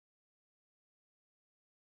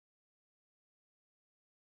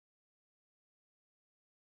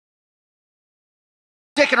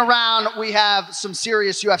Sticking around, we have some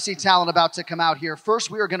serious UFC talent about to come out here.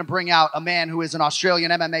 First, we are going to bring out a man who is an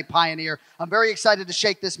Australian MMA pioneer. I'm very excited to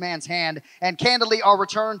shake this man's hand. And candidly, our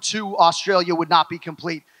return to Australia would not be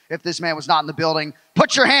complete if this man was not in the building.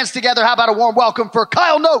 Put your hands together. How about a warm welcome for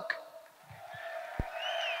Kyle Noke?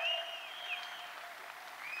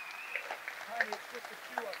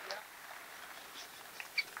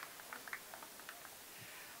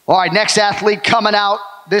 All right, next athlete coming out.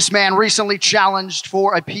 This man recently challenged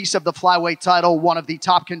for a piece of the flyweight title, one of the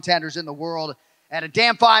top contenders in the world, and a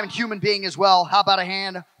damn fine human being as well. How about a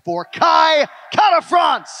hand for Kai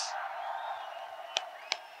Kara-France?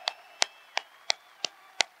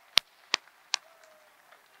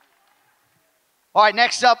 All right,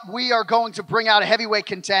 next up, we are going to bring out a heavyweight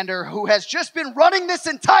contender who has just been running this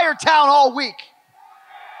entire town all week,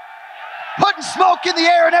 putting smoke in the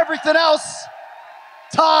air and everything else.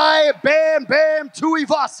 Tai Bam Bam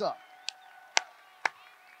Tuivasa.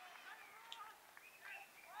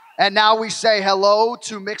 And now we say hello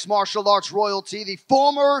to mixed martial arts royalty, the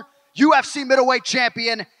former UFC middleweight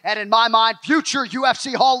champion, and in my mind, future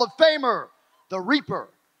UFC Hall of Famer, the Reaper,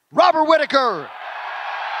 Robert Whittaker.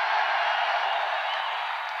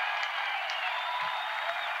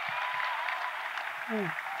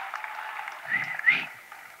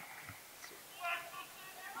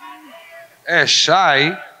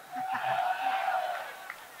 Shy.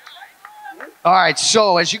 All right,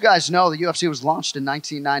 so as you guys know, the UFC was launched in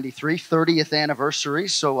 1993, 30th anniversary.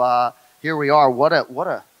 So here we are. What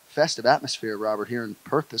a festive atmosphere, Robert, here in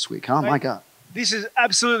Perth this week, huh? My God. This is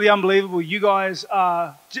absolutely unbelievable. You guys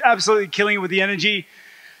are absolutely killing it with the energy.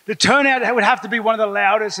 The turnout would have to be one of the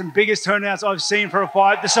loudest and biggest turnouts I've seen for a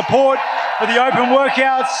fight. The support for the open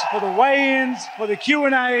workouts, for the weigh-ins, for the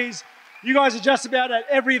Q&As. You guys are just about at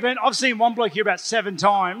every event. I've seen one bloke here about 7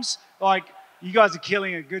 times. Like, you guys are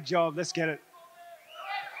killing it. Good job. Let's get it.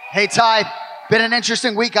 Hey, Ty, been an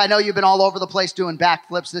interesting week. I know you've been all over the place doing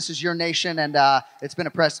backflips. This is your nation, and it's been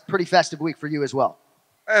a pretty festive week for you as well.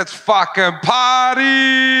 Let's fucking party!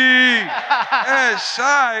 Hey,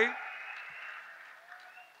 Shy.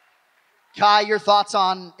 Kai, your thoughts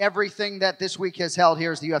on everything that this week has held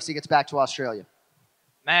here as the UFC gets back to Australia?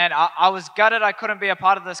 Man, I was gutted I couldn't be a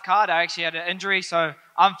part of this card. I actually had an injury, so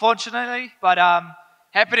unfortunately, but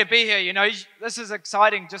happy to be here. You know, this is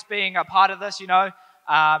exciting just being a part of this, you know,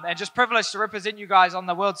 and just privileged to represent you guys on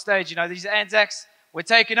the world stage. You know, these Anzacs, we're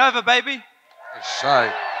taking over, baby.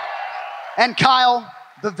 Shy. And Kyle,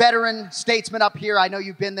 the veteran statesman up here, I know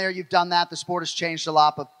you've been there, you've done that. The sport has changed a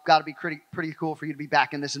lot, but got to be pretty cool for you to be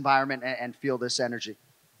back in this environment and feel this energy.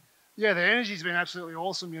 Yeah, the energy's been absolutely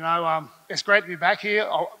awesome, you know. It's great to be back here.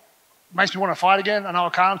 Makes me want to fight again. I know I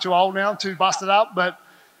can't. I'm too old now, too busted up, but,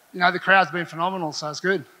 you know, the crowd's been phenomenal, so it's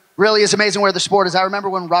good. Really is amazing where the sport is. I remember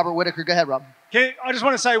when Robert Whittaker, go ahead, Rob. Okay, I just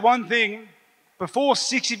want to say one thing. Before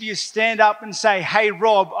 6 of you stand up and say, hey,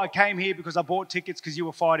 Rob, I came here because I bought tickets because you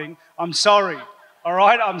were fighting, I'm sorry, all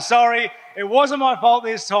right? I'm sorry. It wasn't my fault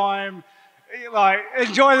this time. Like,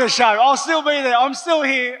 enjoy the show. I'll still be there. I'm still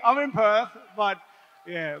here. I'm in Perth, but...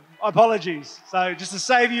 yeah, apologies. So just to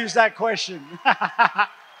save you that question.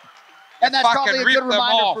 And that's probably a good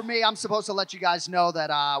reminder for me. I'm supposed to let you guys know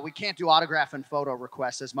that we can't do autograph and photo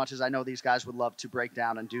requests as much as I know these guys would love to break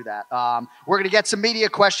down and do that. We're going to get some media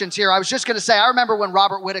questions here. I was just going to say, I remember when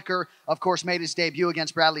Robert Whittaker, of course, made his debut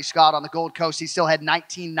against Bradley Scott on the Gold Coast. He still had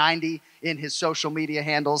 1990 in his social media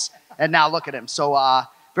handles. And now look at him. So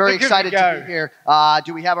very excited to be here.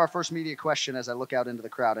 Do we have our first media question as I look out into the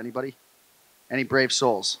crowd? Anybody? Any brave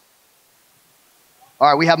souls? All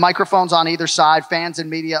right, we have microphones on either side. Fans and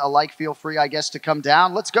media alike, feel free, I guess, to come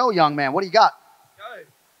down. Let's go, young man. What do you got? Go.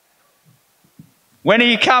 When are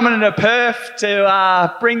you coming to Perth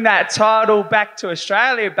to bring that title back to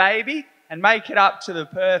Australia, baby, and make it up to the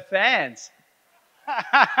Perth fans?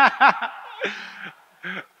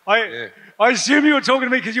 I assume you were talking to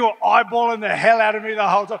me because you were eyeballing the hell out of me the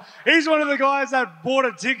whole time. He's one of the guys that bought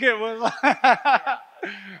a ticket.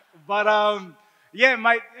 But, yeah,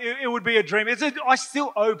 mate, it would be a dream. I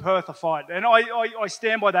still owe Perth a fight, and I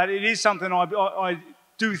stand by that. It is something I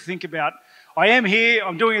do think about. I am here.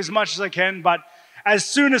 I'm doing as much as I can, but as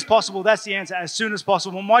soon as possible, that's the answer, as soon as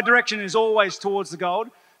possible. My direction is always towards the gold,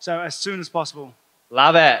 so as soon as possible.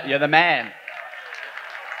 Love it. You're the man.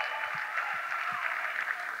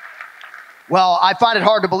 Well, I find it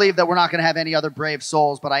hard to believe that we're not going to have any other brave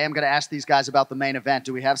souls, but I am going to ask these guys about the main event.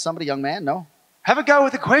 Do we have somebody, young man? No? Have a go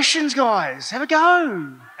with the questions, guys. Have a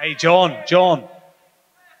go. Hey, John.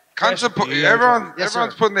 Everyone's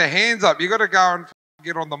putting their hands up. You got to go and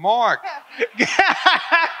get on the mic.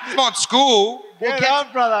 It's not school.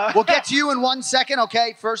 We'll get to you in 1 second,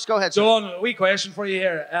 okay? First, go ahead, sir. Jon, a wee question for you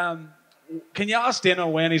here. Can you ask Dino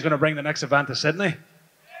when he's going to bring the next event to Sydney?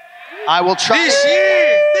 I will try.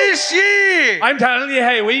 This year! I'm telling you,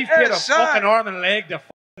 hey, we've paid a son. fucking arm and leg to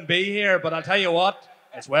fucking be here, but I'll tell you what,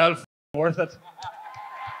 it's well worth it.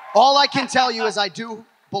 All I can tell you is I do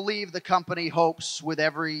believe the company hopes with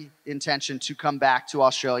every intention to come back to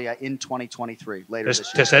Australia in 2023, later this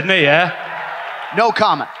year. To Sydney, yeah? No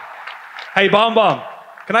comment. Hey, Bomb Bomb,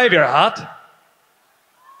 can I have your hat?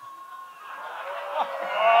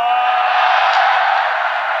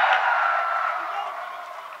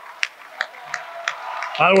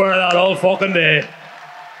 I'll wear that all fucking day.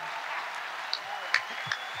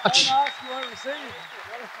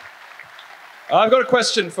 I've got a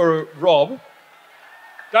question for Rob.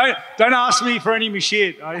 Don't ask me for any of my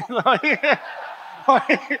shit. I'm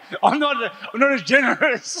not as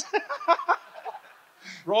generous.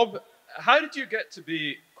 Rob, how did you get to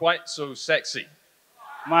be quite so sexy?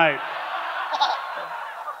 Mate,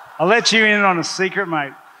 I'll let you in on a secret,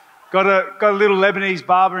 mate. Got a little Lebanese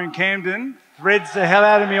barber in Camden, threads the hell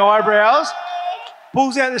out of my eyebrows,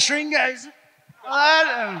 pulls out the string, goes like that,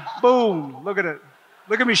 and boom, look at it.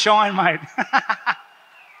 Look at me shine, mate.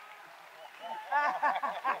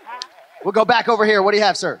 We'll go back over here. What do you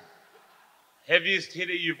have, sir? Heaviest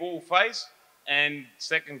hitter you've all faced? And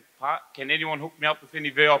second part, can anyone hook me up with any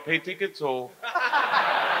VIP tickets or?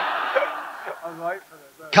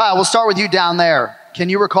 Kyle, we'll start with you down there. Can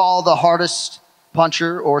you recall the hardest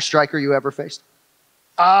puncher or striker you ever faced?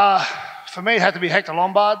 For me, it had to be Hector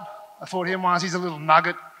Lombard. I fought him once. He's a little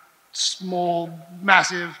nugget, small,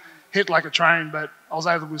 massive, hit like a train, but I was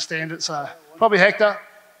able to withstand it, so probably Hector.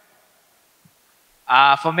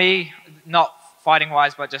 For me, not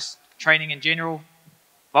fighting-wise, but just training in general,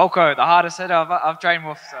 Volko, the hardest hitter I've trained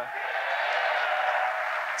with. So.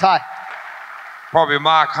 Ty. Probably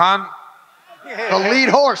Mark Hunt. The lead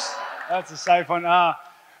horse. That's a safe one.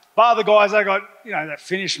 Bar the guys I got, that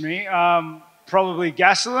finished me. Probably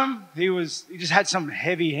Gastelum. He just had some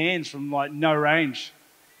heavy hands from like no range.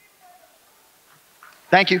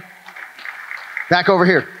 Thank you. Back over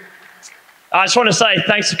here. I just want to say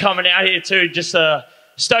thanks for coming out here too. Just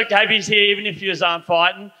stoked to have you here, even if you aren't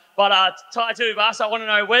fighting. But Tai Tuivasa, I want to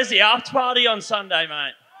know, where's the after party on Sunday,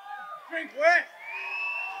 mate? Drink where?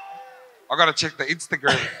 I got to check the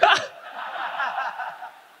Instagram.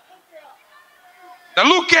 The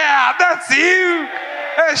lookout, that's you.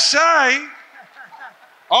 That's Shay.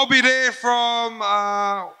 I'll be there from,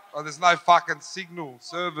 there's no fucking signal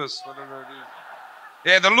service, whatever it is.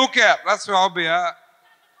 Yeah, the lookout, that's where I'll be at.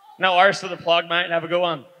 No worries for the plug, mate. Have a good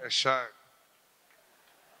one. That's Shay.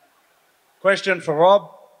 Question for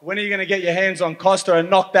Rob. When are you going to get your hands on Costa and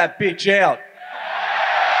knock that bitch out?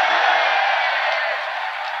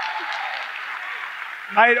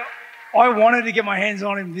 Mate, I wanted to get my hands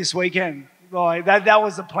on him this weekend. Like that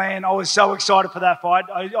was the plan. I was so excited for that fight.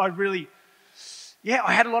 I really,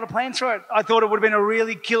 I had a lot of plans for it. I thought it would have been a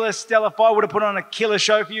really killer, stellar fight. Would have put on a killer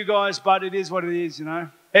show for you guys, but it is what it is,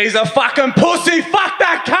 He's a fucking pussy. Fuck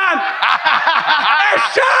that cunt.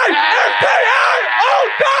 Shane, FPA, all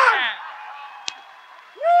done.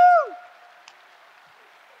 Woo!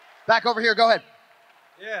 Back over here. Go ahead.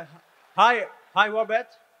 Yeah. Hi, Robert.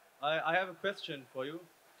 I have a question for you.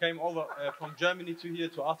 Came over from Germany to here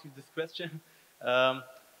to ask you this question.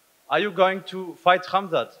 Are you going to fight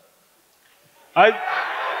Khamzat?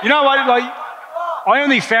 You know what? Like, I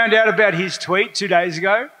only found out about his tweet 2 days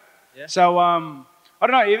ago. Yeah. So I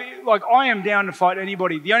don't know. I am down to fight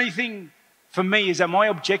anybody. The only thing for me is that my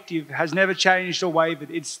objective has never changed or wavered.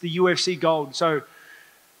 It's the UFC gold. So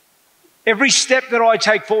every step that I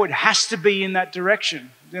take forward has to be in that direction.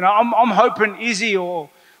 I'm hoping Izzy or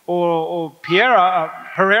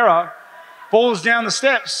Pereira falls down the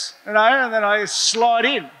steps, and then I slide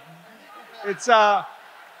in.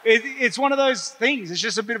 It's one of those things. It's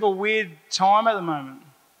just a bit of a weird time at the moment.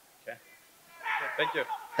 Okay. Thank you.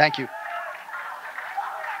 Thank you.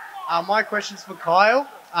 My question's for Kyle.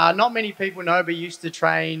 Not many people know, but you used to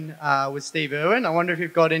train with Steve Irwin. I wonder if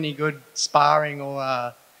you've got any good sparring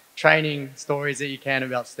or training stories that you can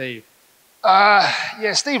about Steve.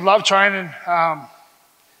 Yeah, Steve loved training.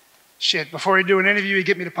 Before he'd do an interview, he'd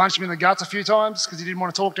get me to punch him in the guts a few times because he didn't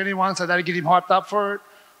want to talk to anyone, so that'd get him hyped up for it.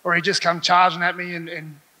 Or he'd just come charging at me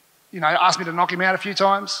and ask me to knock him out a few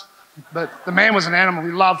times. But the man was an animal.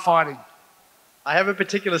 He loved fighting. I have a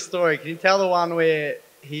particular story. Can you tell the one where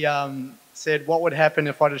he said, what would happen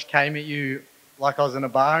if I just came at you like I was in a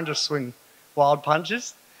bar and just swing wild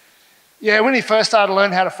punches? Yeah, when he first started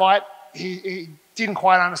learning how to fight, he didn't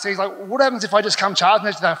quite understand. He's like, what happens if I just come charging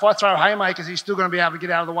at you though? If I throw haymakers, he's still going to be able to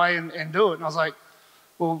get out of the way and do it. And I was like,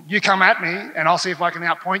 well, you come at me and I'll see if I can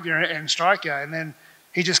outpoint you and strike you. And then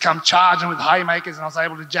he just come charging with haymakers and I was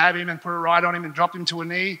able to jab him and put a right on him and drop him to a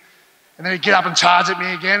knee. And then he'd get up and charge at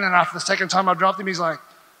me again. And after the second time I dropped him, he's like,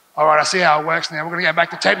 all right, I see how it works now. We're going to get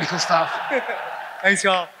back to technical stuff. Thanks,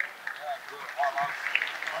 Carl.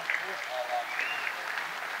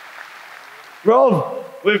 Rob,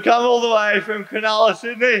 we've come all the way from Cronulla,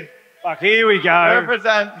 Sydney. Fuck, here we go.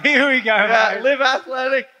 Represent. Here we go, Yeah, mate. live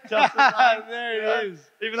athletic. Justin, There it is.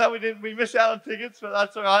 Even though we missed out on tickets, but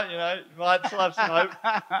that's all right. You know, we might still have some hope.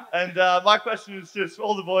 And my question is just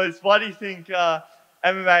all the boys. Why do you think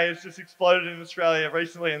MMA has just exploded in Australia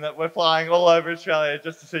recently, and that we're flying all over Australia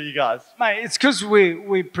just to see you guys? Mate, it's because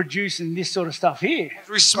we're producing this sort of stuff here.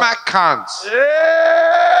 We smack cunts.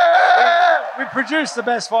 Yeah! We produce the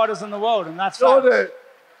best fighters in the world, and that's facts.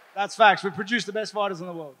 That's facts. We produce the best fighters in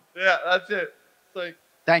the world. Yeah, that's it. So,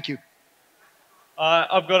 Thank you.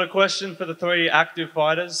 I've got a question for the three active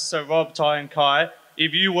fighters, so Rob, Tai, and Kai.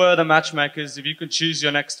 If you were the matchmakers, if you could choose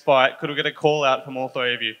your next fight, could we get a call out from all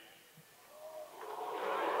three of you?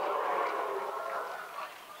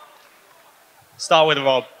 Start with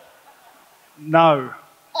Rob. No.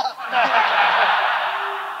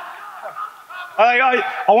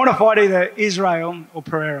 I want to fight either Israel or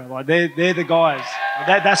Pereira. Like they're the guys.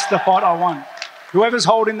 That's the fight I want. Whoever's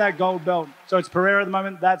holding that gold belt. So it's Pereira at the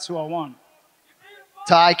moment. That's who I want.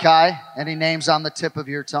 Tai, Kai, any names on the tip of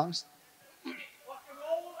your tongues?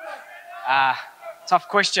 Tough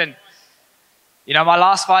question. You know, my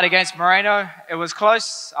last fight against Moreno, it was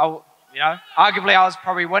close. Arguably I was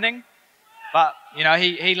probably winning, but you know,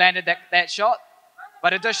 he landed that shot.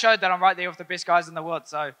 But it just showed that I'm right there with the best guys in the world.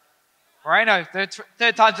 So Moreno,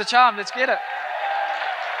 third time's the charm. Let's get it.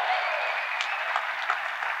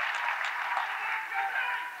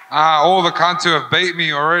 All the cunts who have beat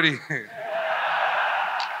me already.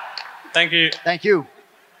 Thank you. Thank you.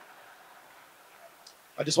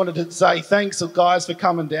 I just wanted to say thanks, guys, for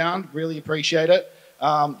coming down. Really appreciate it.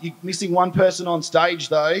 You're missing one person on stage,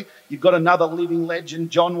 though. You've got another living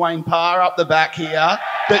legend, John Wayne Parr, up the back here,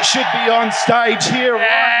 that should be on stage here.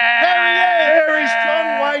 Right? There is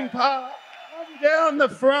John Wayne Parr. Come down the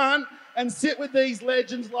front and sit with these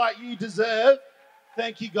legends like you deserve.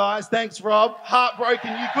 Thank you, guys. Thanks, Rob.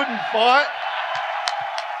 Heartbroken you couldn't fight.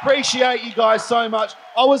 Appreciate you guys so much.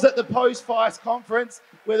 I was at the post-fight conference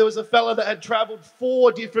where there was a fella that had travelled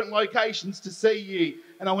 4 different locations to see you,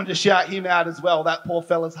 and I wanted to shout him out as well. That poor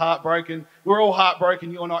fella's heartbroken. We're all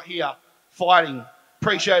heartbroken you're not here fighting.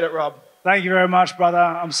 Appreciate it, Rob. Thank you very much, brother.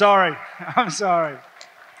 I'm sorry. I'm sorry.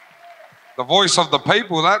 The voice of the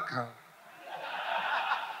people, that cunt.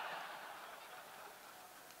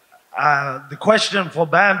 The question for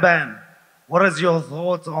Bam Bam. What is your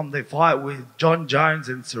thoughts on the fight with John Jones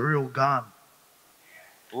and Cyril Gane?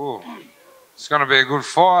 Ooh, it's going to be a good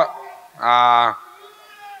fight. I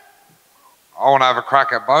want to have a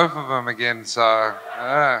crack at both of them again, so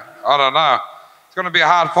yeah, I don't know. It's going to be a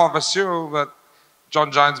hard fight for Cyril, but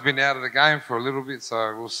John Jones has been out of the game for a little bit,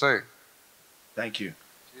 so we'll see. Thank you.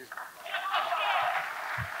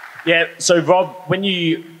 Yeah, so Rob, when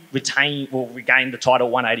you regain the title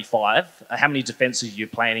 185, how many defences are you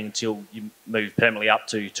planning until you move permanently up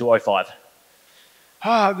to 205?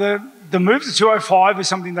 The move to 205 is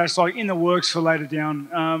something that's like in the works for later down.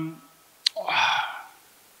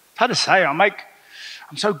 Hard to say. I'm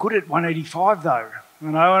so good at 185 though,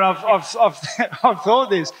 you know. And I've thought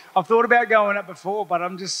this. I've thought about going up before, but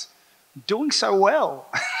I'm just doing so well.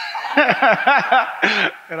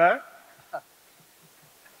 You know.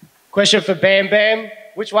 Question for Bam Bam.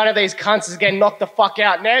 Which one of these cunts is getting knocked the fuck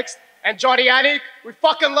out next? And Jon Anik, we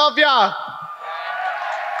fucking love ya.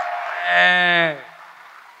 I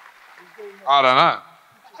don't know.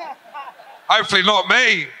 Hopefully not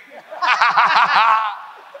me.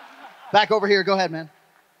 Back over here. Go ahead, man.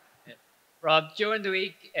 Rob, during the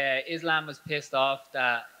week, Islam was pissed off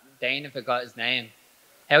that Dana forgot his name.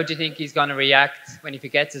 How do you think he's going to react when he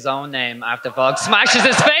forgets his own name after Vog smashes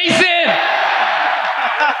his face in?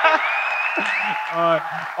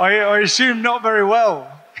 I assume not very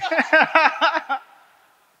well.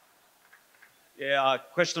 Yeah,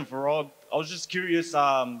 question for Rob. I was just curious,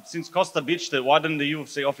 since Costa bitched it, why didn't the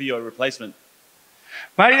UFC offer you a replacement?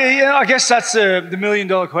 Mate, yeah, I guess that's the $1 million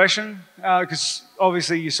question, because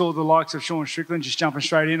obviously you saw the likes of Sean Strickland just jumping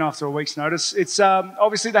straight in after a week's notice. It's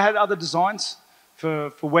obviously they had other designs for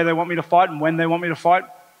where they want me to fight and when they want me to fight.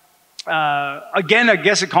 Again, I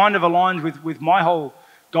guess it kind of aligns with my whole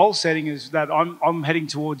goal setting is that I'm heading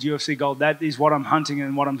towards UFC gold. That is what I'm hunting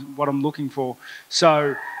and what I'm looking for.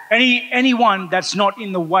 So anyone that's not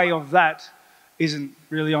in the way of that isn't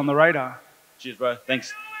really on the radar. Cheers, bro.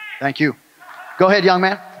 Thanks. Thank you. Go ahead, young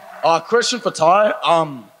man. Question for Ty.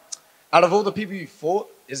 Out of all the people you fought,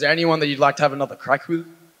 is there anyone that you'd like to have another crack with?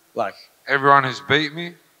 Like everyone who's beat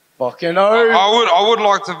me. Fucking no. I would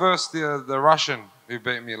like to verse the Russian who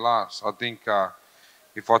beat me last. I think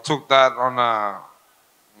if I took that on a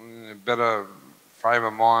better frame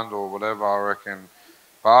of mind or whatever, I reckon.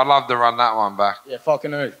 But I'd love to run that one back. Yeah,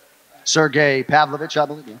 fucking no. Sergey Pavlovich, I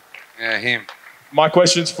believe. Yeah, him. My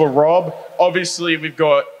question's for Rob. Obviously, we've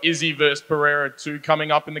got Izzy versus Pereira 2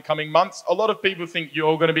 coming up in the coming months. A lot of people think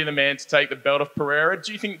you're going to be the man to take the belt of Pereira.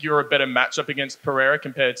 Do you think you're a better matchup against Pereira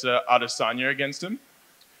compared to Adesanya against him?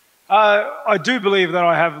 I do believe that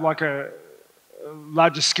I have like a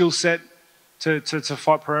larger skill set to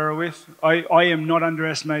fight Pereira with. I am not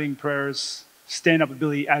underestimating Pereira's stand-up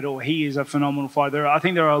ability at all. He is a phenomenal fighter. I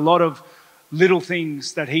think there are a lot of little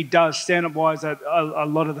things that he does stand-up-wise that a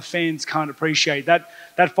lot of the fans can't appreciate. That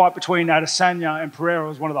fight between Adesanya and Pereira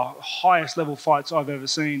was one of the highest level fights I've ever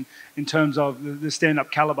seen in terms of the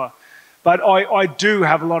stand-up caliber. But I do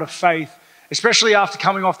have a lot of faith, especially after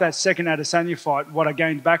coming off that second Adesanya fight, what I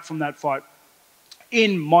gained back from that fight,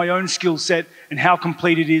 in my own skill set and how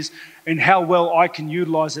complete it is and how well I can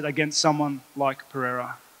utilize it against someone like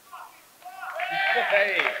Pereira.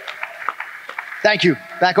 Hey. Thank you.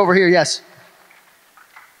 Back over here, yes.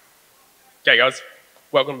 Okay, guys,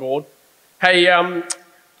 welcome aboard. Hey,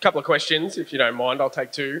 couple of questions, if you don't mind. I'll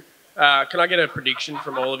take two. Can I get a prediction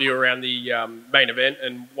from all of you around the main event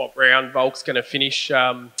and what round Volk's going to finish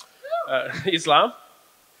Islam?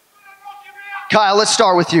 Kyle, let's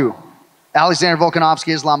start with you. Alexander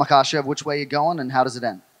Volkanovski, Islam Makhachev, which way are you going and how does it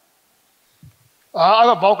end? I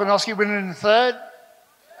got Volkanovski winning in the third.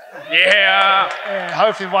 Yeah. And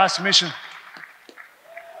hopefully via submission.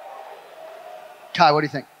 Kai, what do you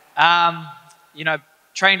think? You know,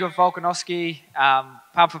 trained with Volkanovski,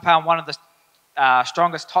 pound for pound, one of the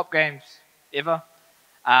strongest top games ever.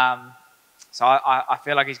 So I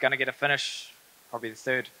feel like he's going to get a finish, probably the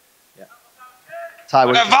third. Yeah. Ty,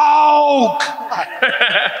 what do you think? Volk!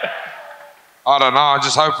 I don't know.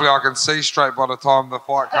 Just hopefully I can see straight by the time the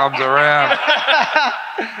fight comes around.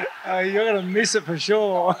 You're going to miss it for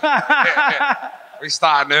sure. We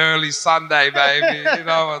starting early Sunday, baby. You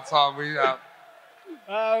know what time we are.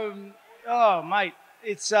 Oh, mate,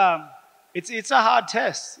 it's a hard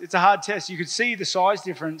test. It's a hard test. You could see the size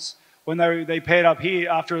difference when they paired up here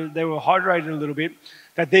after they were hydrated a little bit.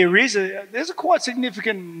 That there's a quite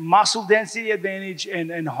significant muscle density advantage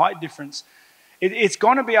and height difference. It's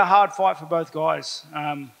going to be a hard fight for both guys.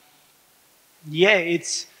 I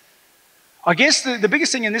guess the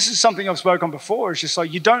biggest thing, and this is something I've spoken on before, is just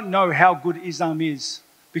like you don't know how good Islam is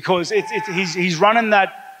because he's running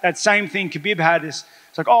that same thing Khabib had. It's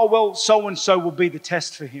like, oh, well, so-and-so will be the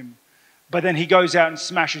test for him. But then he goes out and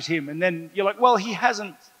smashes him. And then you're like, well, he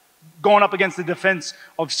hasn't gone up against the defense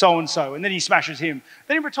of so-and-so. And then he smashes him.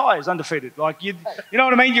 Then he retires undefeated. Like, you know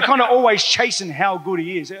what I mean? You're kind of always chasing how good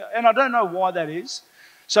he is. And I don't know why that is.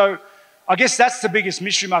 So I guess that's the biggest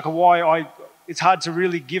mystery marker why it's hard to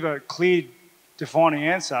really give a clear, defining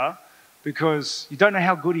answer because you don't know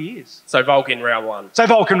how good he is. So Volk in round one. So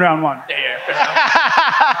Volk in round one. Yeah, fair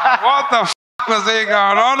enough. What the f*** was he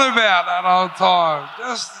going on about that whole time?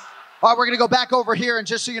 All right, we're going to go back over here, and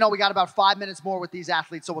just so you know, we got about 5 minutes more with these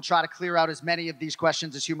athletes, so we'll try to clear out as many of these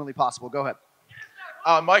questions as humanly possible. Go ahead.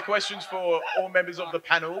 My question's for all members of the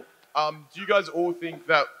panel. Do you guys all think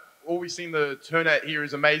that all we've seen the turnout here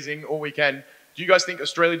is amazing all weekend? Do you guys think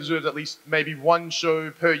Australia deserves at least maybe one show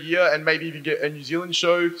per year and maybe even get a New Zealand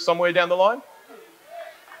show somewhere down the line?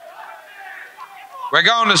 We're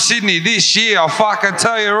going to Sydney this year, I'll fucking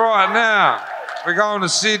tell you right now. We're going to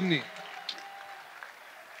Sydney.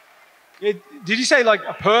 Yeah, did you say like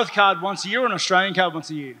a Perth card once a year or an Australian card once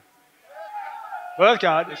a year? Perth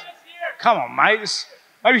card? Come on, mate.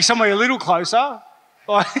 Maybe somewhere a little closer.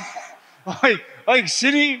 Like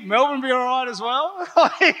Sydney, Melbourne be all right as well.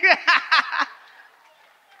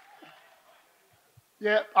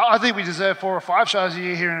 Yeah, I think we deserve 4 or 5 shows a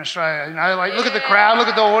year here in Australia. You know, like look at the crowd, look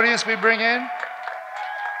at the audience we bring in.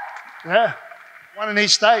 Yeah, one in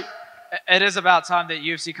each state. It is about time that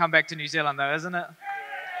UFC come back to New Zealand though, isn't it?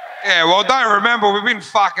 Yeah, well, don't remember, we've been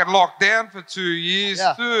fucking locked down for 2 years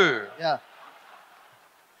too. Yeah.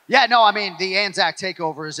 Yeah, no, I mean, the Anzac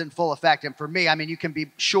takeover is in full effect. And for me, I mean, you can be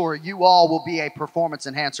sure you all will be a performance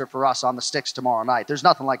enhancer for us on the sticks tomorrow night. There's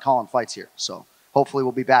nothing like calling fights here. So hopefully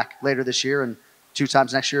we'll be back later this year and 2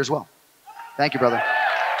 times next year as well. Thank you, brother.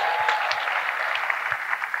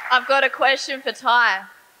 I've got a question for Tai.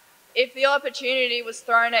 If the opportunity was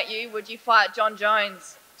thrown at you, would you fight Jon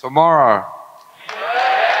Jones? Tomorrow.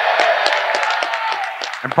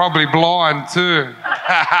 And probably blind too.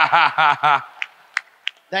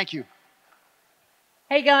 Thank you.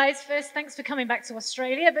 Hey guys, first thanks for coming back to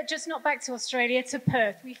Australia, but just not back to Australia, to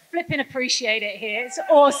Perth. We flipping appreciate it here. It's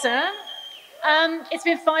awesome. It's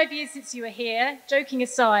been 5 years since you were here. Joking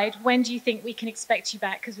aside, when do you think we can expect you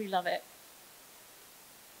back? Because we love it.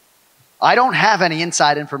 I don't have any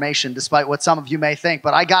inside information, despite what some of you may think,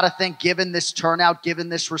 but I got to think, given this turnout, given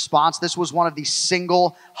this response, this was one of the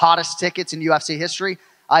single hottest tickets in UFC history.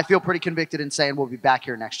 I feel pretty convicted in saying we'll be back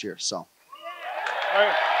here next year. So,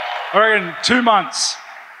 I reckon 2 months.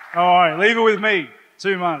 All right, leave it with me.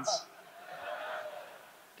 2 months.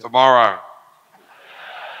 Tomorrow.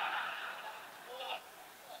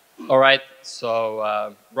 All right,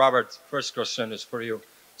 so Robert, first question is for you.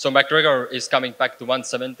 So McGregor is coming back to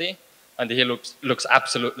 170, and he looks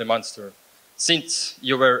absolutely monster. Since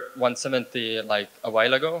you were 170 like a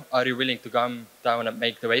while ago, are you willing to come down and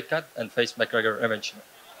make the weight cut and face McGregor eventually?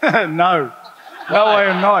 No, I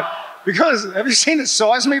am not. Because, have you seen the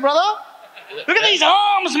size of me, brother? Look at these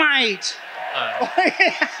arms, mate!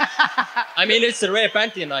 I mean, it's a rare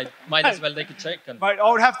panty, and I might as well take a check. And... Mate,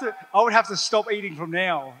 I would have to stop eating from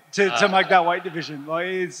now to make that weight division.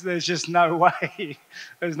 Like, there's just no way.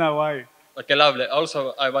 There's no way. Okay, lovely.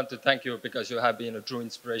 Also, I want to thank you because you have been a true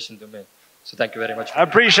inspiration to me. So thank you very much. I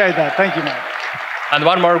appreciate that. Thank you, mate. And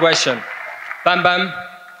one more question. Bam Bam,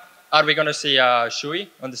 are we going to see Shui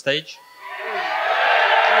on the stage?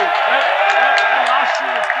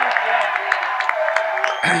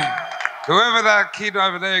 Whoever that kid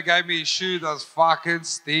over there gave me his shoe, that was fucking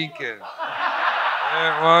stinking.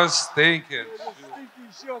 It was stinking.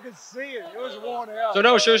 I could see it. It was worn out. So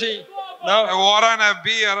no sushi? No? Well, I don't have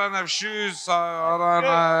beer, I don't have shoes, so I don't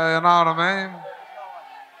you know what I mean?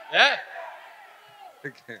 Yeah.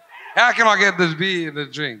 Okay. How can I get this beer and the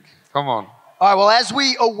drink? Come on. All right, well, as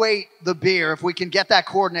we await the beer, if we can get that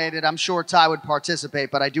coordinated, I'm sure Ty would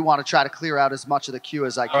participate, but I do want to try to clear out as much of the queue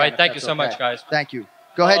as I can. All right, thank you so much, guys. Thank you.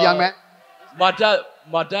 Go ahead, young man. My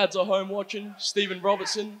dad's at home watching. Stephen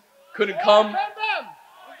Robertson couldn't come. We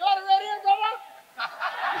got it right here, brother.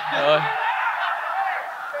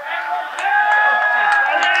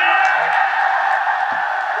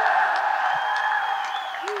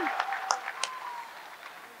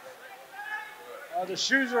 The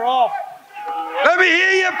shoes are off. Let me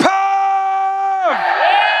hear you pump!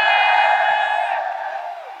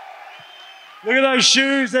 Look at those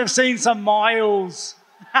shoes. They've seen some miles.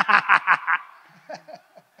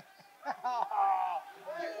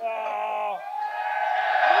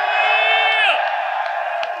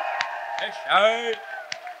 Hey,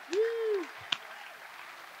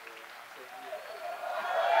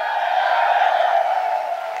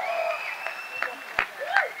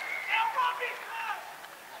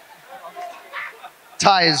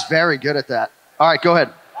 Ty is very good at that. All right, go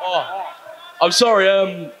ahead. Oh, I'm sorry.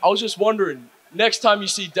 I was just wondering. Next time you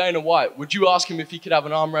see Dana White, would you ask him if he could have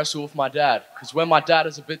an arm wrestle with my dad? Because when my dad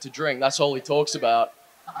has a bit to drink, that's all he talks about.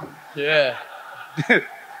 Yeah. You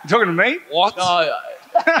talking to me? What? No.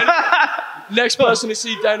 Next person to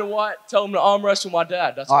see Dana White, tell him to arm wrestle my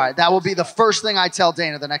dad. That's All right, that will be the first thing I tell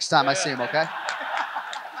Dana the next time I see him, okay?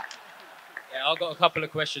 Yeah, I've got a couple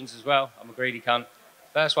of questions as well. I'm a greedy cunt.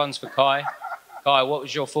 First one's for Kai. Kai, what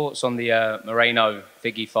was your thoughts on the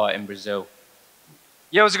Moreno-Figgy fight in Brazil?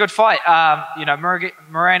 Yeah, it was a good fight.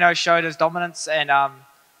 Moreno showed his dominance and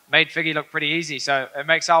made Figgy look pretty easy. So it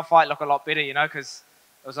makes our fight look a lot better, because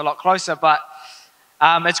it was a lot closer. But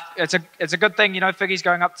it's a good thing, Figgy's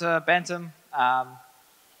going up to Bantam.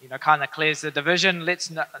 Kind of clears the division,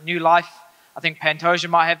 lets new life. I think Pantoja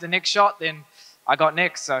might have the next shot. Then I got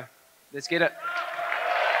next, so let's get it.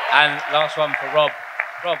 And last one for Rob.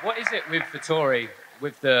 Rob, what is it with Vettori,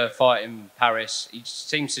 with the fight in Paris? He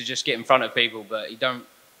seems to just get in front of people, but he don't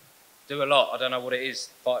do a lot. I don't know what it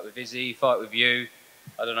is. Fight with Izzy, fight with you.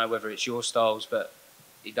 I don't know whether it's your styles, but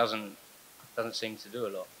he doesn't seem to do a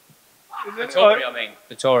lot.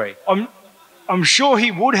 Vettori. I'm sure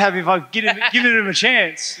he would have if I'd given him a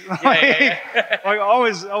chance. I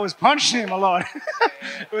was punching him a lot.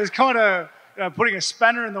 It was kind of putting a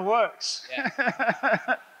spanner in the works.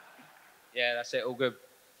 Yeah, that's it. All good.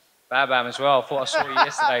 Bam as well. I thought I saw you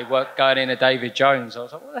yesterday going into David Jones. I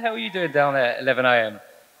was like, what the hell are you doing down there at 11 a.m.?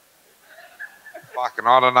 Fucking,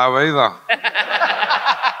 I don't know either.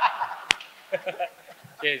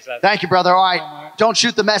 Cheers, lad. Thank you, brother. All right, don't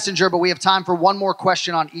shoot the messenger, but we have time for one more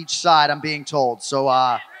question on each side, I'm being told. So,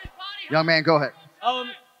 young man, go ahead.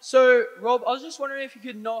 So, Rob, I was just wondering if you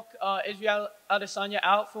could knock Israel Adesanya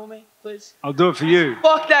out for me, please. I'll do it for you.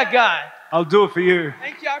 Fuck that guy. I'll do it for you.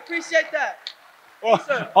 Thank you. I appreciate that.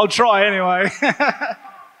 I'll try anyway.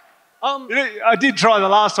 I did try the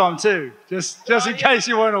last time too, just in case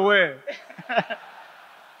you weren't aware.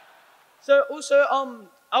 So also,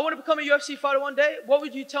 I want to become a UFC fighter one day. What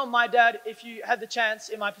would you tell my dad if you had the chance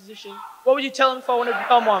in my position? What would you tell him if I wanted to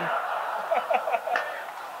become one?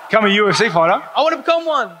 Become a UFC fighter? I want to become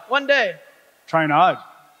one day. Train hard.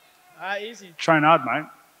 Easy. Train hard, mate.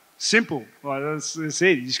 Simple. Like, that's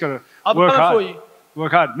it. You just got to I'll work hard. for you.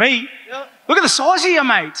 Work hard. Me? Yeah. Look at the size of you,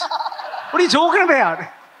 mate. What are you talking about?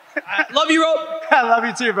 Love you, Rob. I love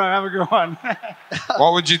you too, bro. Have a good one.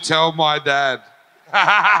 What would you tell my dad?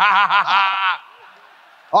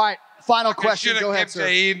 All right, final question. Go ahead, sir.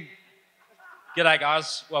 G'day,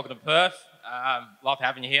 guys. Welcome to Perth. Love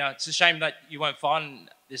having you here. It's a shame that you weren't fighting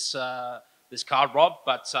this card, Rob,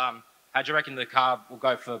 but how do you reckon the card will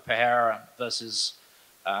go for Pereira versus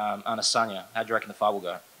Adesanya? How do you reckon the fight will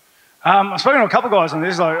go? I've spoken to a couple of guys on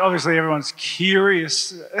this. Like, obviously, everyone's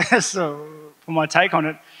curious for my take on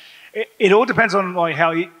it. It all depends on like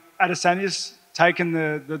how Adesanya's taken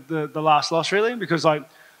the last loss, really, because like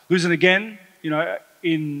losing again,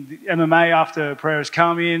 in the MMA after Pereira's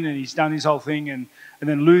come in and he's done his whole thing, and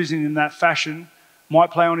then losing in that fashion might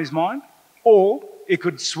play on his mind, or it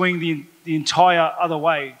could swing the entire other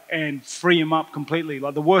way and free him up completely.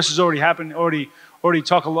 Like the worst has already happened. Already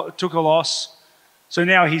took a loss. So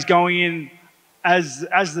now he's going in as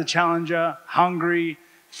the challenger, hungry,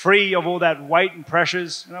 free of all that weight and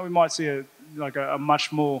pressures. We might see a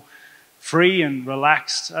much more free and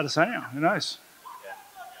relaxed Adesanya. Who knows? Yeah.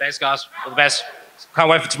 Thanks, guys. All the best. Can't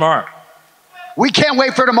wait for tomorrow. We can't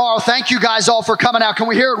wait for tomorrow. Thank you guys all for coming out. Can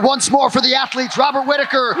we hear it once more for the athletes? Robert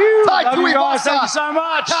Whittaker, Tai Tuivasa, thank you so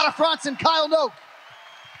much. Franz, and Kyle Noke.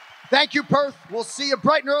 Thank you, Perth. We'll see you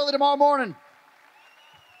bright and early tomorrow morning.